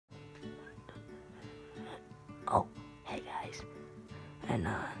Oh, hey guys. And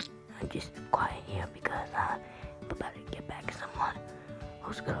I'm just quiet here because I'm about to get back to someone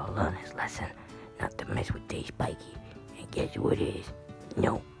who's gonna learn his lesson not to mess with the Spikey. And guess what it is?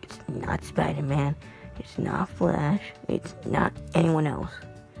 No, it's not Spider-Man, it's not Flash, it's not anyone else.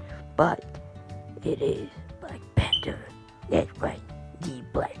 But it is Black Panther. That's right, the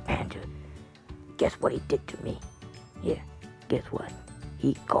Black Panther. Guess what he did to me? Yeah, guess what?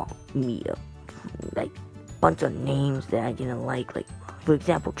 He called me a bunch of names that I didn't like for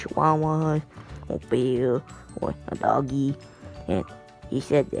example Chihuahua or bear or a doggy, and he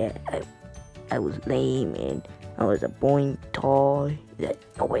said that I was lame and I was a boring toy that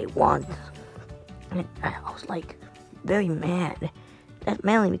nobody wants, and I was like very mad. That's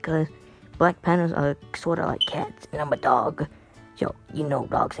mainly because Black Panthers are sort of like cats and I'm a dog, so you know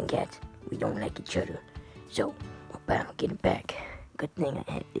dogs and cats, we don't like each other. So I'm about to get it back. Good thing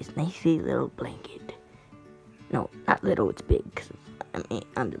I had this nicey little blanket. No, not little, it's big, because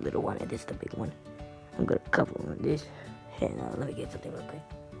I'm the little one and this is the big one. I'm gonna cover him with this, and let me get something real quick.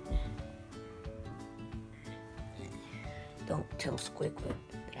 Don't tell Squidward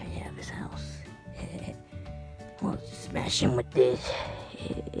that I have his house. We'll just smash him with this.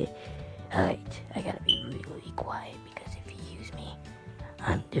 Alright, I gotta be really quiet, because if he hears me,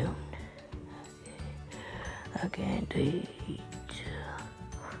 I'm doomed. I can't eat.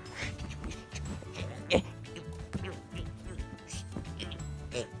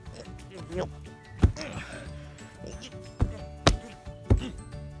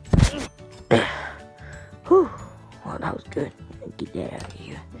 Whew, well that was good. Get that out of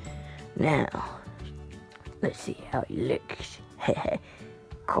here. Now, let's see how he looks.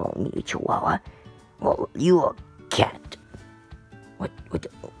 Call me a Chihuahua. Well, you a cat. Where'd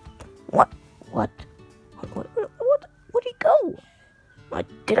he go?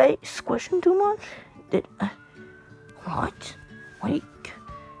 Did I squish him too much? What? Where'd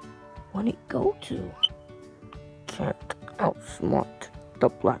he go to? Can't outsmart the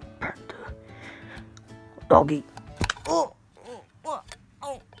Black Panther. Doggy.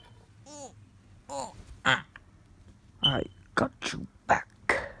 I got you back.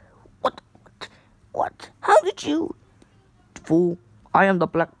 What? How did you? Fool, I am the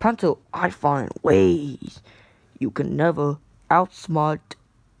Black Panther. I find ways. You can never outsmart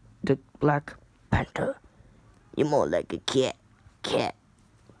the Black Panther. You're more like a cat.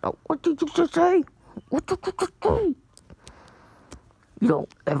 Oh, what did you just say? What did you just say? You don't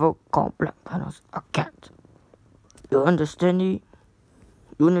ever call Black Panthers a cat. You understand me?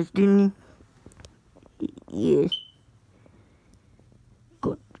 You understand me? Yes.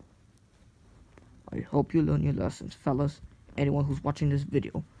 Good. I hope you learn your lessons, fellas. Anyone who's watching this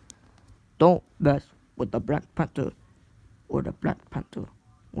video, don't mess with the Black Panther, or the Black Panther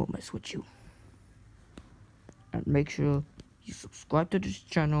will mess with you. And make sure you subscribe to this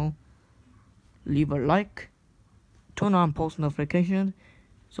channel, leave a like, turn on post notifications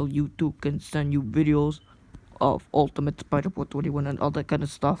so YouTube can send you videos of Ultimate Spider-Man 21 and all that kind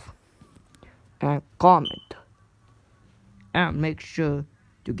of stuff, and comment, and make sure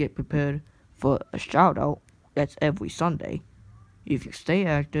to get prepared for a shout out. That's every Sunday. If you stay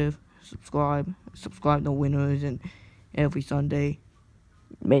active, subscribe the winners, and every Sunday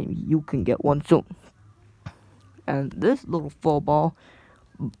maybe you can get one soon. And this little football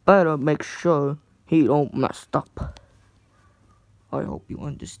better make sure he don't mess up. I hope you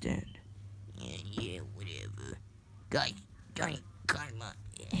understand. Yeah, whatever. Guys, don't karma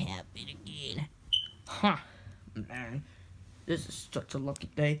happen again. Huh, man. This is such a lucky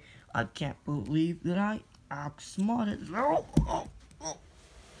day. I can't believe that I outsmarted.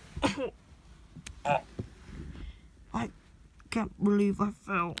 I can't believe I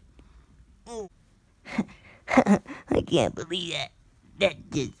fell. I can't believe that.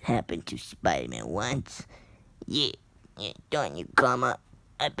 That just happened to Spider-Man once. Yeah, darn you, karma.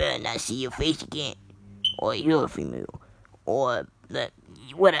 I better not see your face again. Or you're female. Or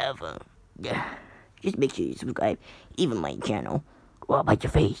whatever. Yeah. Just make sure you subscribe, even my channel, or I'll bite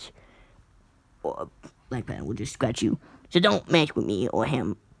your face. Or Black Panther will just scratch you. So don't mess with me or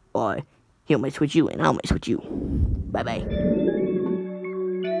him, or he'll mess with you and I'll mess with you. Bye bye.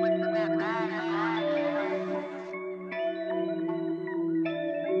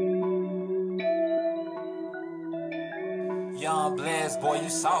 Young Blast, boy, you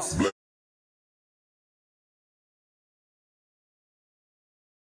saucy.